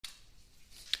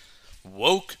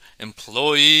Woke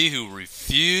employee who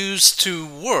refused to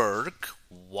work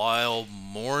while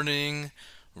mourning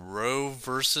Roe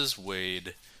versus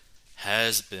Wade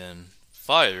has been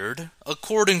fired,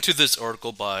 according to this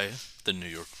article by the New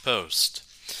York Post.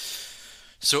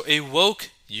 So, a woke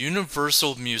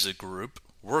Universal Music Group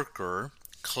worker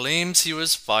claims he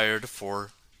was fired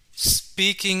for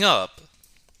speaking up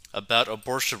about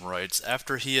abortion rights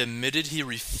after he admitted he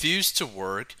refused to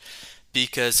work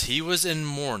because he was in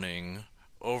mourning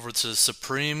over the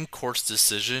Supreme Court's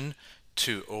decision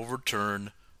to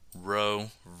overturn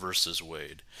Roe versus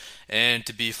Wade. And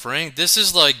to be frank, this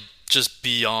is like just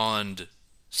beyond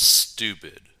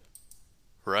stupid,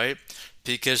 right?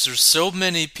 Because there's so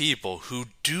many people who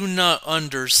do not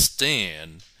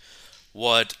understand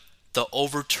what the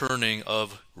overturning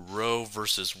of Roe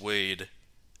versus Wade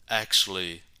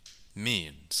actually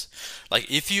means. Like,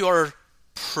 if you are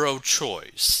pro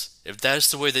choice, if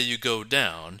that's the way that you go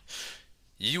down,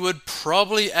 you would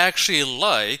probably actually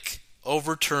like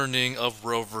overturning of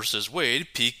Roe versus Wade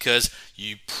because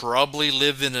you probably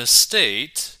live in a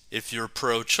state, if you're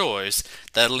pro choice,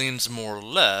 that leans more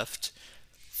left.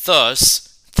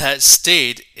 Thus, that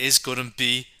state is going to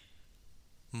be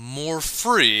more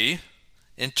free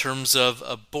in terms of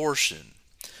abortion.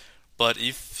 But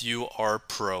if you are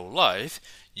pro life,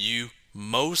 you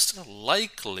most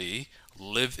likely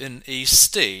live in a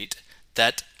state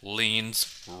that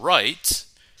leans right.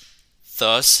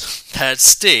 Thus, that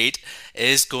state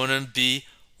is going to be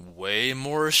way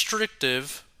more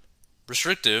restrictive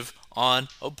on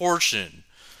abortion,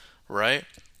 right?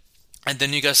 And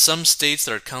then you got some states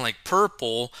that are kind of like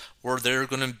purple, where they're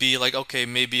going to be like, okay,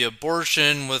 maybe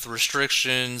abortion with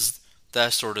restrictions,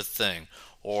 that sort of thing.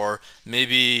 Or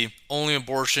maybe only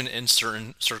abortion in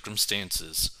certain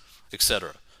circumstances,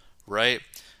 etc. Right?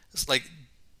 It's like,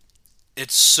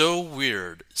 it's so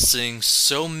weird seeing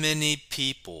so many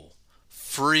people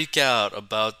freak out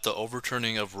about the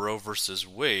overturning of Roe versus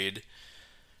Wade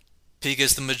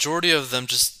because the majority of them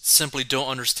just simply don't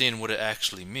understand what it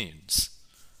actually means.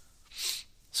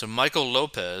 So, Michael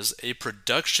Lopez, a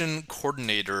production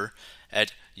coordinator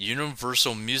at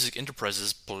Universal Music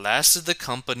Enterprises, blasted the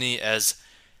company as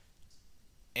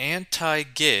anti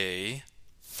gay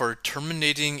for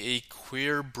terminating a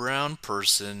queer brown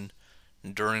person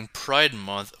during Pride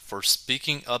Month for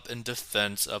speaking up in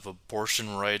defense of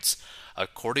abortion rights,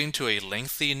 according to a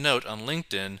lengthy note on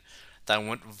LinkedIn that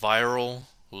went viral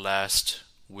last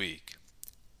week.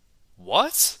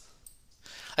 What?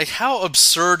 Like, how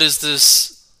absurd is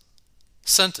this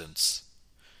sentence?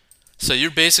 So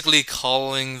you're basically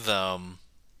calling them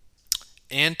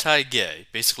anti gay,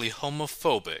 basically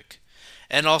homophobic,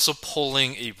 and also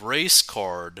pulling a race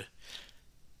card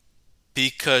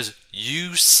because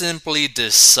you simply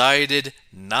decided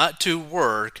not to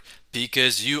work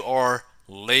because you are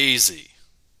lazy.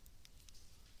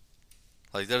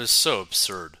 Like, that is so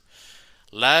absurd.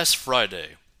 Last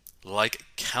Friday, like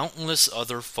countless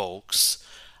other folks,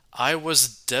 I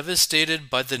was devastated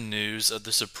by the news of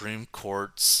the Supreme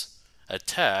Court's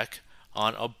attack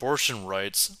on abortion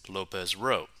rights, Lopez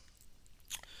wrote.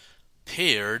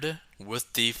 Paired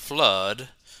with the flood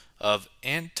of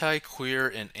anti-queer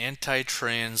and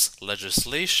anti-trans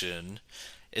legislation,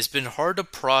 it's been hard to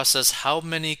process how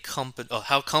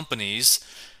companies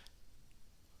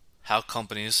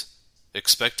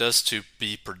expect us to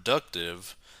be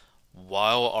productive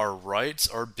while our rights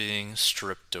are being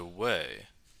stripped away.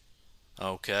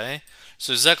 Okay?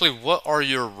 So exactly what are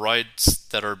your rights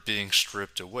that are being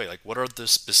stripped away? Like, what are the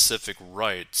specific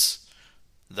rights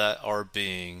that are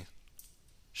being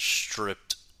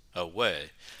stripped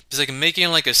away? Because like making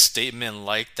like a statement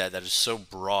like that is so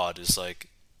broad is like,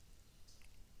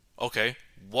 okay,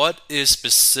 what is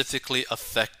specifically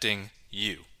affecting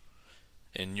you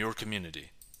in your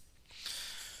community?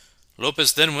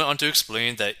 Lopez then went on to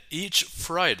explain that each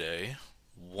Friday,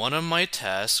 one of my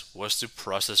tasks was to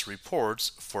process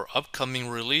reports for upcoming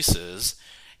releases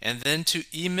and then to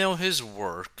email his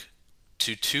work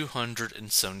to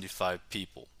 275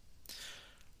 people.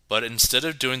 But instead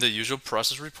of doing the usual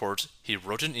process reports, he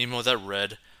wrote an email that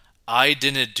read, I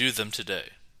didn't do them today.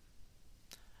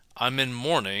 I'm in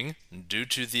mourning due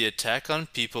to the attack on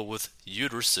people with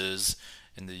uteruses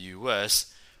in the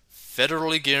US.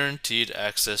 Federally guaranteed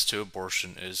access to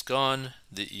abortion is gone,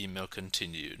 the email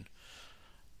continued.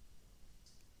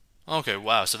 Okay,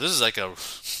 wow, so this is like a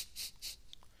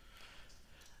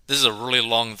this is a really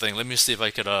long thing. Let me see if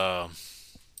I could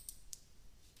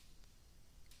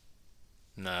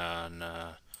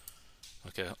nah.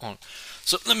 Okay, hold on.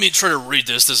 So let me try to read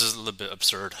this. This is a little bit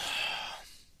absurd.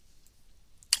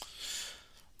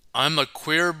 I'm a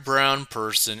queer brown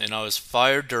person and I was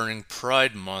fired during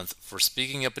Pride Month for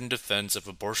speaking up in defense of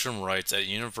abortion rights at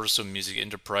Universal Music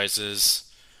Enterprises.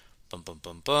 Bum bum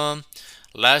bum bum.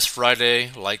 Last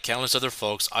Friday, like countless other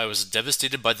folks, I was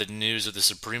devastated by the news of the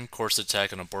Supreme Court's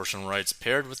attack on abortion rights,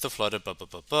 paired with the flood of blah blah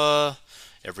blah blah.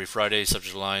 Every Friday,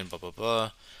 subject line blah blah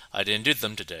blah. I didn't do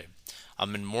them today.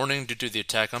 I'm in mourning due to the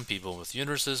attack on people with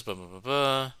uteruses, blah blah blah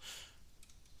blah.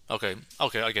 Okay,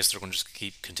 I guess they're going to just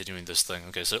keep continuing this thing.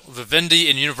 Okay, so Vivendi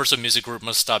and Universal Music Group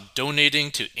must stop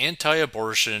donating to anti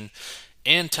abortion,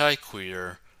 anti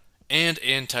queer, and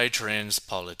anti trans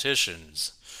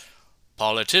politicians.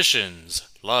 Politicians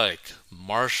like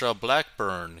Marsha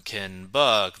Blackburn, Ken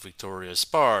Buck, Victoria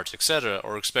Spart, etc.,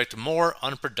 or expect more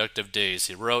unproductive days,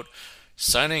 he wrote,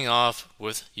 signing off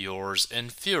with yours in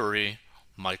fury,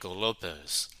 Michael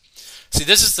Lopez. See,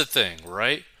 this is the thing,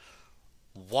 right?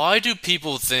 Why do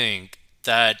people think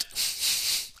that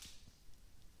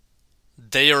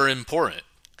they are important?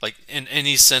 Like, in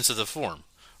any sense of the form,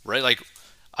 right? Like,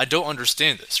 I don't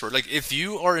understand this, right? Like, if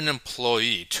you are an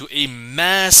employee to a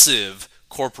massive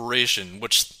corporation,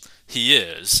 which he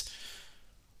is,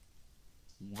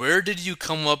 where did you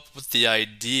come up with the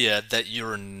idea that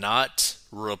you're not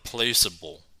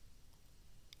replaceable?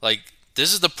 Like,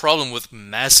 this is the problem with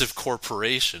massive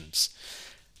corporations.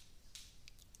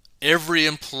 Every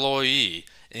employee,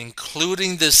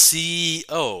 including the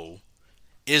CEO,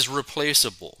 is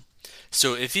replaceable.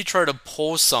 So if you try to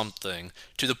pull something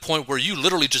to the point where you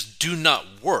literally just do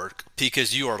not work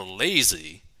because you are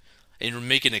lazy and you're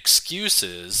making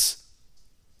excuses,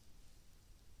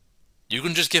 you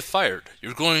can just get fired.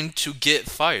 You're going to get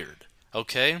fired.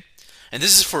 Okay? And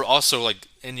this is for also like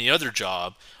any other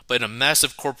job, but in a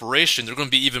massive corporation, they're going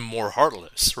to be even more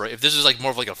heartless, right? If this is like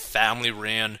more of like a family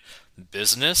ran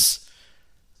business,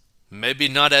 maybe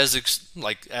not as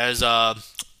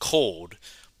cold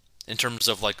in terms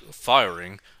of like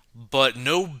firing, but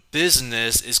no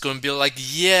business is going to be like,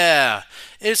 yeah,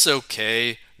 it's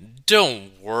okay.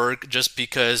 Don't work just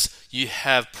because you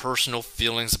have personal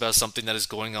feelings about something that is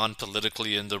going on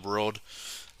politically in the world.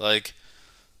 Like,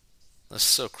 that's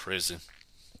so crazy.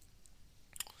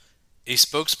 A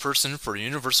spokesperson for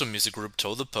Universal Music Group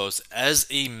told the Post, as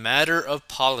a matter of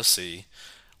policy,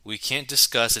 we can't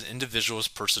discuss an individual's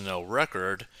personnel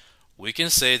record. We can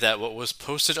say that what was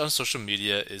posted on social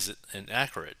media is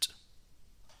inaccurate.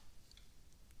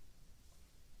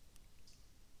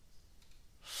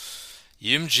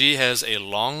 UMG has a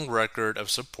long record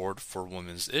of support for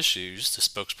women's issues, the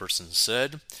spokesperson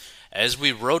said. As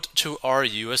we wrote to our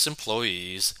U.S.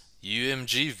 employees,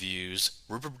 UMG views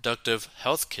reproductive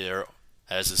health care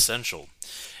as essential.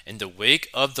 In the wake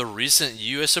of the recent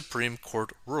U.S. Supreme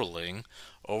Court ruling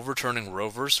overturning Roe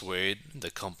v. Wade,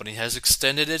 the company has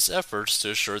extended its efforts to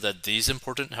ensure that these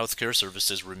important healthcare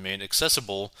services remain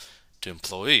accessible to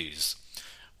employees.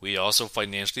 We also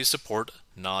financially support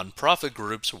nonprofit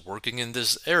groups working in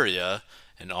this area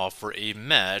and offer a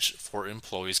match for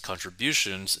employees'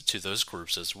 contributions to those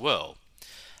groups as well.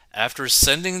 After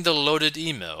sending the loaded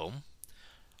email,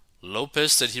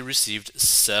 Lopez said he received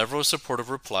several supportive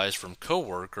replies from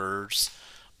coworkers,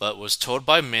 but was told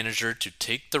by manager to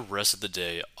take the rest of the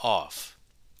day off.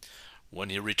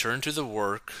 When he returned to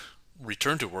work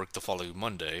the following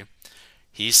Monday,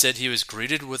 he said he was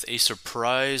greeted with a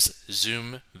surprise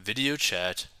Zoom video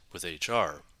chat with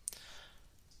HR.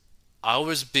 I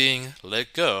was being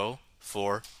let go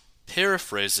for,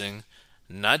 paraphrasing,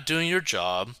 not doing your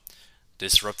job,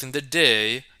 disrupting the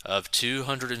day of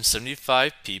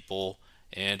 275 people,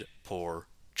 and poor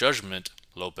judgment,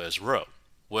 Lopez wrote.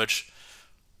 Which,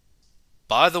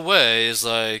 by the way, is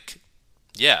like,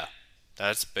 yeah,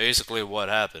 that's basically what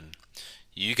happened.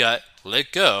 You got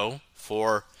let go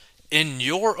for, in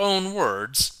your own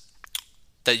words,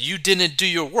 that you didn't do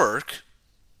your work.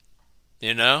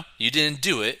 You didn't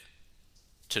do it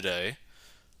today.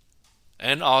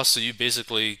 And also, you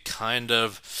basically kind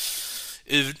of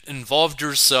involved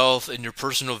yourself in your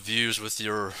personal views with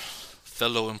your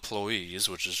fellow employees,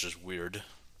 which is just weird.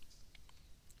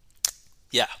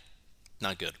 Yeah,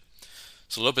 not good.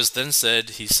 So Lopez then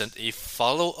said he sent a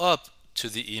follow-up to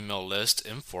the email list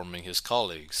informing his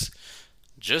colleagues.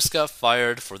 Just got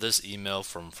fired for this email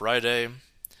from Friday,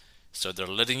 so they're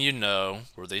letting you know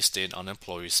where they stand on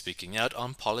employees speaking out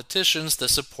on politicians that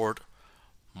support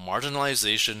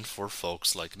marginalization for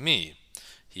folks like me,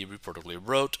 he reportedly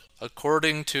wrote,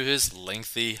 according to his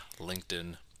lengthy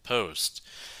LinkedIn post.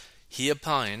 He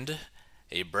opined,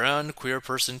 a brown queer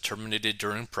person terminated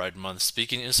during Pride Month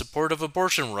speaking in support of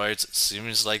abortion rights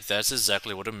seems like that's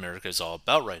exactly what America is all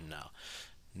about right now.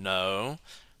 No,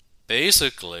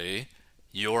 basically,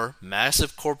 Your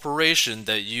massive corporation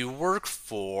that you work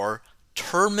for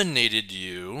terminated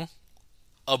you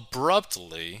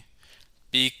abruptly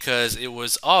because it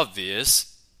was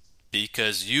obvious,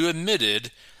 because you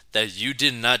admitted that you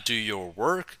did not do your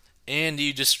work and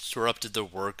you disrupted the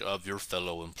work of your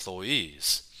fellow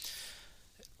employees.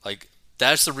 Like,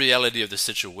 that's the reality of the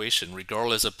situation,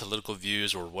 regardless of political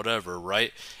views or whatever,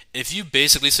 right? If you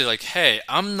basically say, like, hey,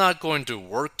 I'm not going to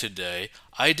work today,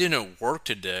 I didn't work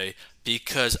today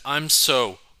because I'm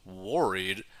so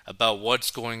worried about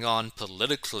what's going on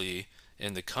politically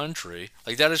in the country,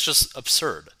 like, that is just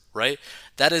absurd, right?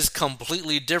 That is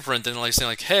completely different than, like, saying,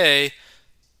 like, hey,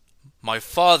 my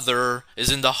father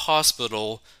is in the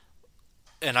hospital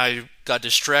and I got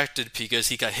distracted because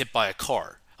he got hit by a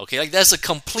car. Okay, like that's a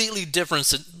completely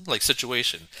different like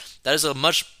situation. That is a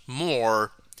much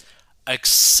more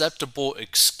acceptable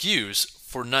excuse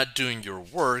for not doing your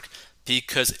work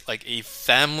because like a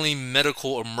family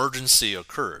medical emergency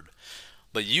occurred.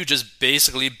 But you just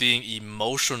basically being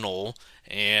emotional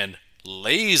and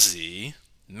lazy,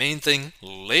 main thing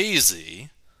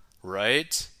lazy,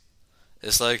 right?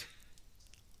 It's like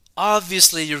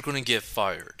obviously you're going to get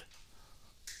fired.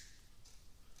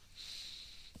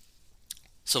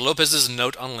 So Lopez's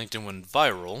note on LinkedIn went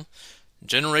viral,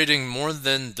 generating more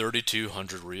than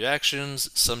 3,200 reactions,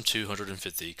 some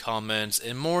 250 comments,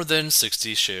 and more than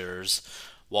 60 shares.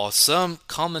 While some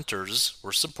commenters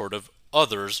were supportive,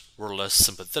 others were less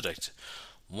sympathetic.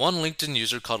 One LinkedIn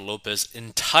user called Lopez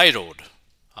entitled.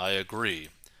 I agree.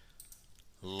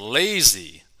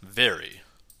 Lazy, very.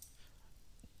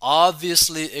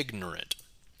 Obviously ignorant.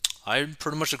 I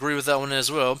pretty much agree with that one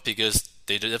as well because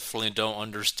they definitely don't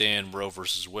understand Roe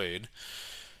versus Wade.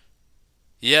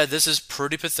 Yeah, this is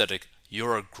pretty pathetic.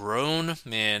 You're a grown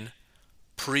man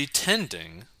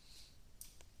pretending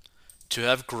to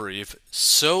have grief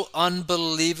so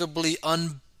unbelievably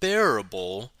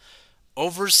unbearable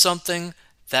over something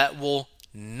that will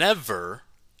never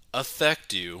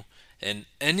affect you in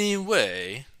any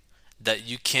way that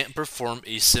you can't perform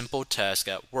a simple task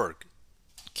at work.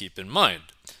 Keep in mind,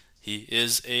 he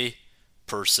is a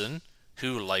person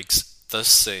who likes the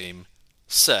same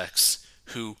sex,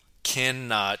 who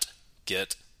cannot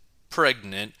get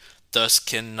pregnant, thus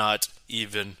cannot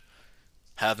even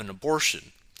have an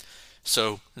abortion.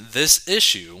 So, this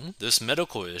issue, this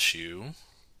medical issue,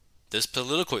 this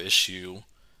political issue,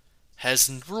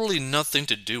 has really nothing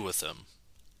to do with him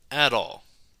at all.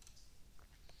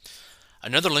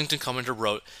 Another LinkedIn commenter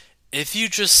wrote, if you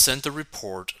just sent the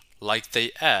report like they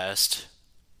asked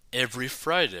every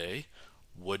Friday,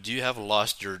 would you have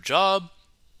lost your job?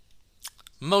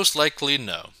 Most likely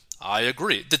no. I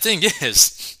agree. The thing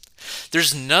is,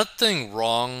 there's nothing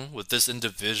wrong with this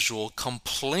individual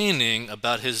complaining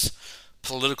about his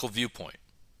political viewpoint,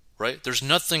 right? There's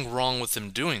nothing wrong with him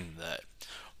doing that.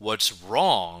 What's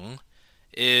wrong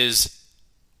is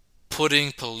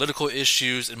putting political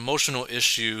issues, emotional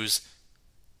issues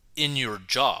in your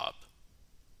job,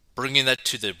 bringing that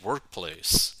to the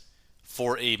workplace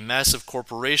for a massive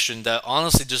corporation that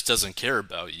honestly just doesn't care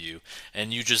about you,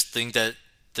 and you just think that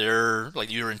they're like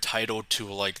you're entitled to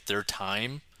like their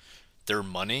time, their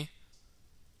money.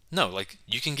 No, like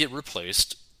you can get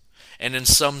replaced. And in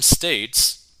some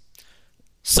states,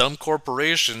 some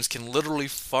corporations can literally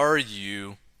fire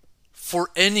you for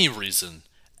any reason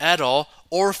at all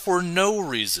or for no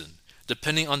reason,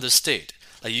 depending on the state.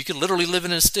 Like you could literally live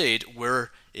in a state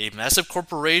where a massive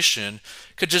corporation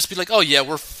could just be like, "Oh yeah,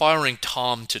 we're firing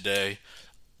Tom today."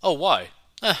 Oh, why?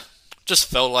 Just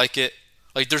felt like it.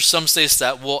 Like there's some states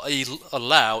that will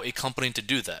allow a company to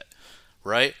do that,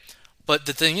 right? But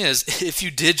the thing is, if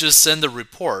you did just send the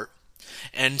report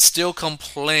and still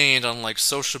complained on like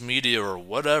social media or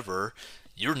whatever,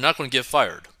 you're not going to get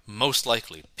fired, most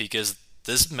likely, because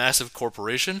this massive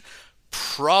corporation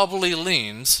probably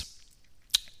leans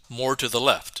more to the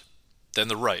left than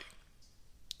the right.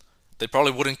 They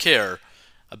probably wouldn't care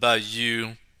about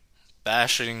you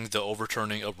bashing the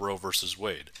overturning of Roe versus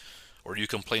Wade or you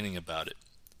complaining about it.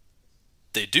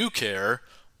 They do care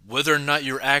whether or not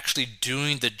you're actually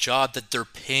doing the job that they're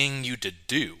paying you to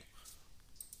do.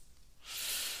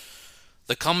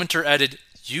 The commenter added,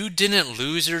 you didn't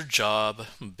lose your job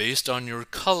based on your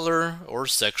color or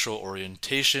sexual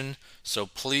orientation, so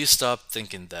please stop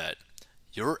thinking that.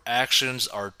 Your actions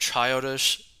are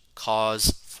childish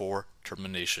cause for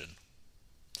termination.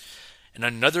 And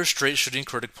another straight shooting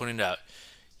critic pointed out,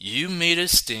 you made a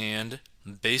stand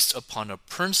based upon a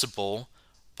principle,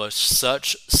 but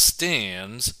such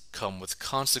stands come with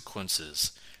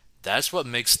consequences. That's what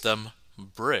makes them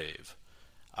brave.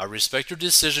 I respect your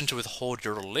decision to withhold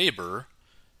your labor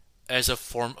as a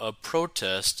form of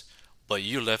protest, but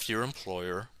you left your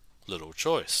employer little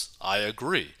choice. I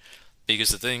agree. Because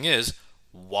the thing is,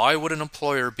 why would an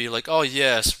employer be like, oh,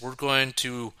 yes, we're going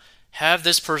to have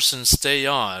this person stay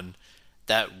on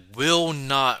that will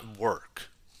not work?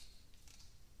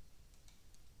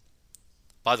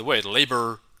 By the way,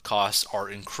 labor costs are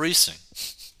increasing.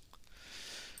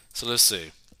 So let's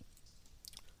see.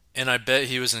 And I bet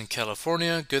he was in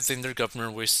California. Good thing their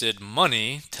governor wasted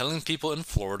money telling people in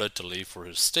Florida to leave for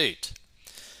his state.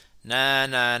 Nah,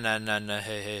 nah, nah, nah, nah,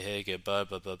 hey, hey, hey, goodbye,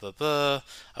 blah, blah, blah, blah.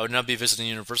 I would not be visiting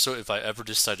Universal if I ever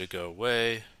decide to go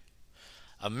away.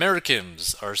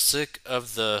 Americans are sick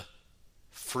of the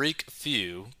freak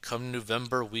few. Come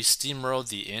November, we steamroll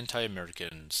the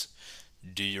anti-Americans.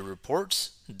 Do your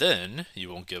reports, then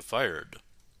you won't get fired.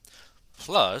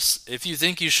 Plus, if you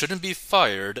think you shouldn't be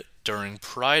fired during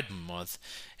Pride Month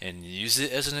and use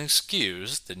it as an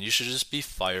excuse, then you should just be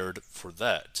fired for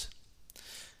that.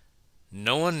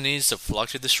 No one needs to flock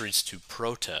to the streets to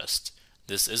protest.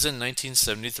 This isn't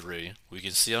 1973. We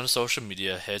can see on social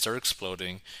media heads are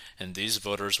exploding, and these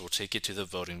voters will take it to the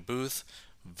voting booth.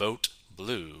 Vote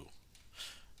blue.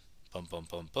 Bum bum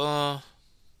bum bum.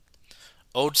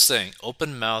 Old saying,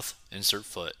 open mouth, insert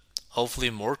foot. Hopefully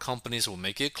more companies will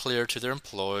make it clear to their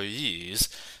employees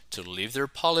to leave their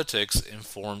politics,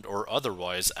 informed or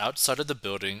otherwise, outside of the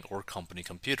building or company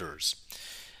computers.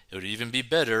 It would even be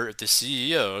better if the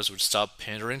CEOs would stop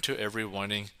pandering to every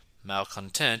whining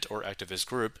malcontent or activist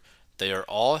group. They are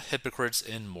all hypocrites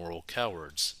and moral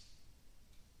cowards.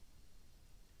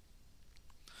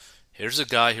 Here's a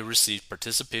guy who received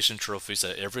participation trophies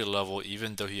at every level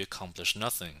even though he accomplished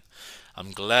nothing.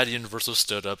 I'm glad Universal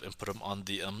stood up and put him on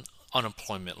the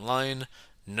unemployment line.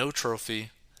 No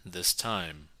trophy this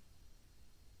time.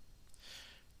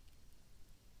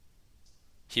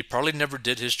 He probably never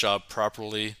did his job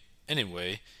properly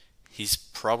anyway. He's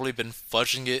probably been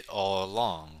fudging it all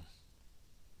along.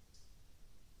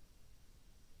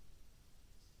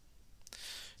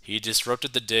 He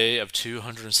disrupted the day of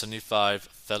 275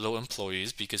 fellow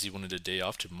employees because he wanted a day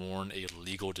off to mourn a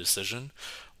legal decision.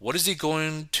 What is he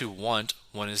going to want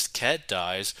when his cat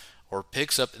dies or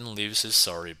picks up and leaves his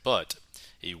sorry butt?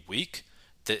 A week?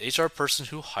 The HR person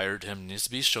who hired him needs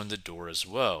to be shown the door as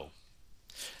well.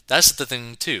 That's the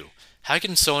thing too. How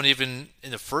can someone even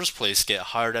in the first place get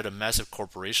hired at a massive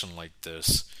corporation like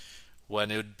this when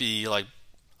it would be like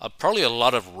probably a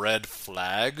lot of red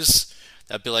flags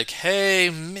that'd be like, hey,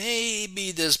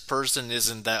 maybe this person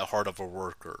isn't that hard of a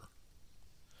worker.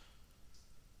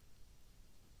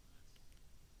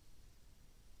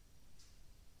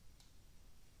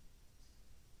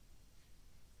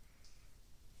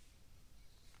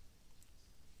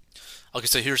 Okay,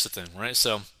 so here's the thing, right?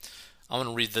 So I'm going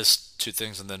to read this two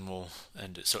things and then we'll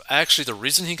end it. So actually, the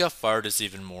reason he got fired is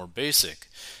even more basic.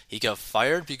 He got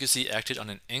fired because he acted on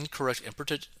an incorrect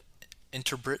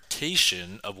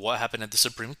interpretation of what happened at the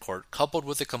Supreme Court, coupled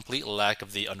with a complete lack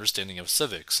of the understanding of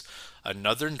civics,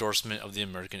 another endorsement of the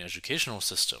American educational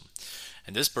system.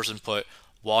 And this person put,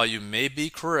 while you may be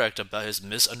correct about his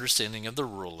misunderstanding of the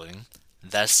ruling,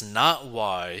 that's not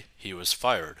why he was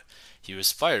fired. He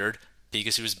was fired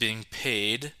because he was being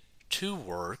paid to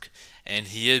work and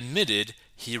he admitted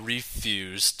he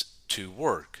refused to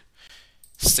work.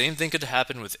 Same thing could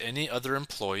happen with any other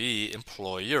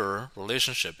employee-employer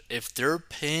relationship. If they're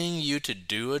paying you to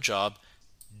do a job,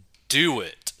 do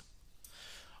it.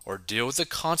 Or deal with the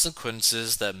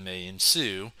consequences that may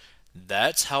ensue.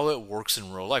 That's how it works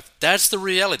in real life. That's the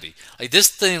reality. This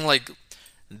thing,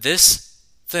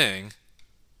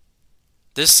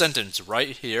 this sentence right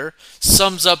here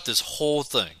sums up this whole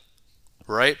thing,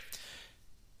 right?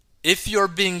 If you're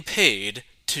being paid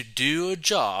to do a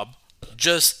job,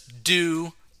 just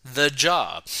do the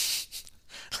job.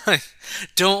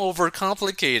 Don't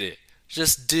overcomplicate it.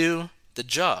 Just do the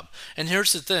job. And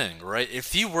here's the thing, right?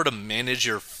 If you were to manage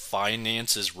your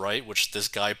finances right, which this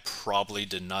guy probably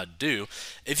did not do,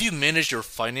 if you manage your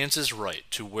finances right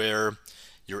to where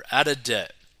you're out of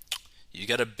debt, you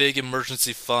got a big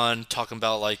emergency fund, talking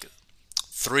about like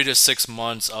 3 to 6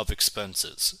 months of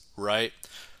expenses, right?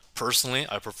 Personally,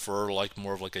 I prefer like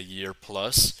more of like a year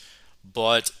plus,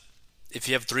 but if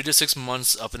you have 3 to 6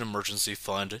 months of an emergency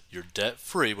fund, you're debt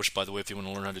free, which by the way, if you want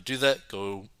to learn how to do that,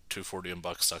 go to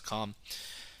 40inbucks.com.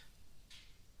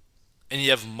 And you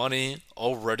have money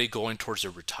already going towards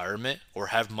your retirement, or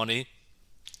have money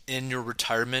in your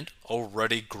retirement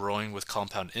already growing with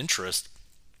compound interest,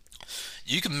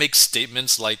 you can make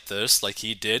statements like this, like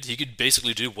he did. He could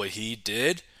basically do what he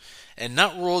did and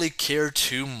not really care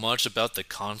too much about the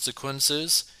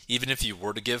consequences, even if you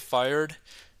were to get fired,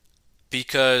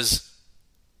 because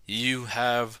you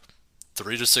have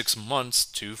 3 to 6 months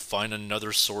to find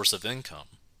another source of income,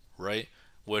 right?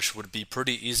 Which would be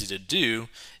pretty easy to do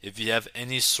if you have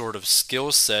any sort of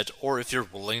skill set or if you're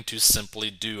willing to simply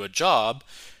do a job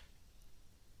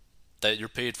that you're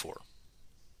paid for,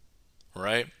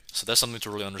 right? So that's something to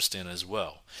really understand as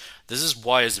well. This is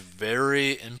why it's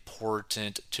very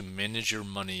important to manage your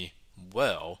money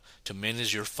well, to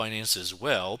manage your finances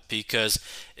well, because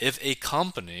if a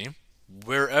company,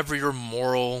 wherever your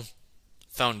moral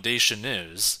foundation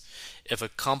is, if a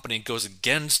company goes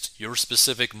against your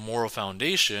specific moral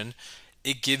foundation,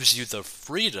 it gives you the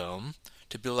freedom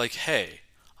to be like, hey,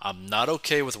 I'm not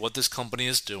okay with what this company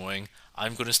is doing.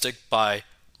 I'm going to stick by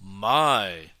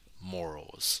my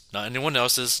morals, not anyone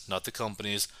else's, not the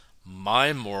company's,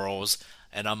 my morals,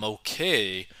 and I'm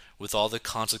okay with all the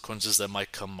consequences that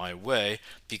might come my way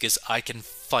because I can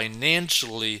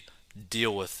financially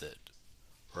deal with it,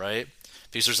 right?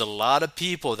 Because there's a lot of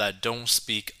people that don't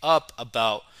speak up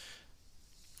about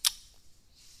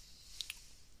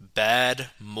bad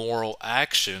moral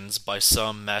actions by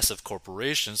some massive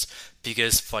corporations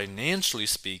because financially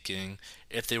speaking,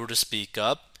 if they were to speak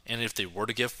up and if they were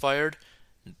to get fired,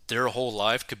 their whole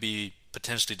life could be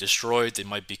potentially destroyed. They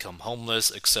might become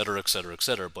homeless, etc., etc.,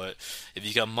 etc. But if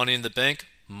you got money in the bank,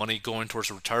 money going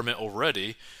towards retirement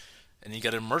already, and you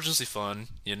got an emergency fund,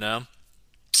 you don't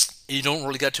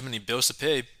really got too many bills to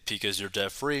pay because you're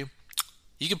debt free.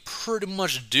 You can pretty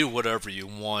much do whatever you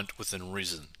want within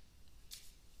reason.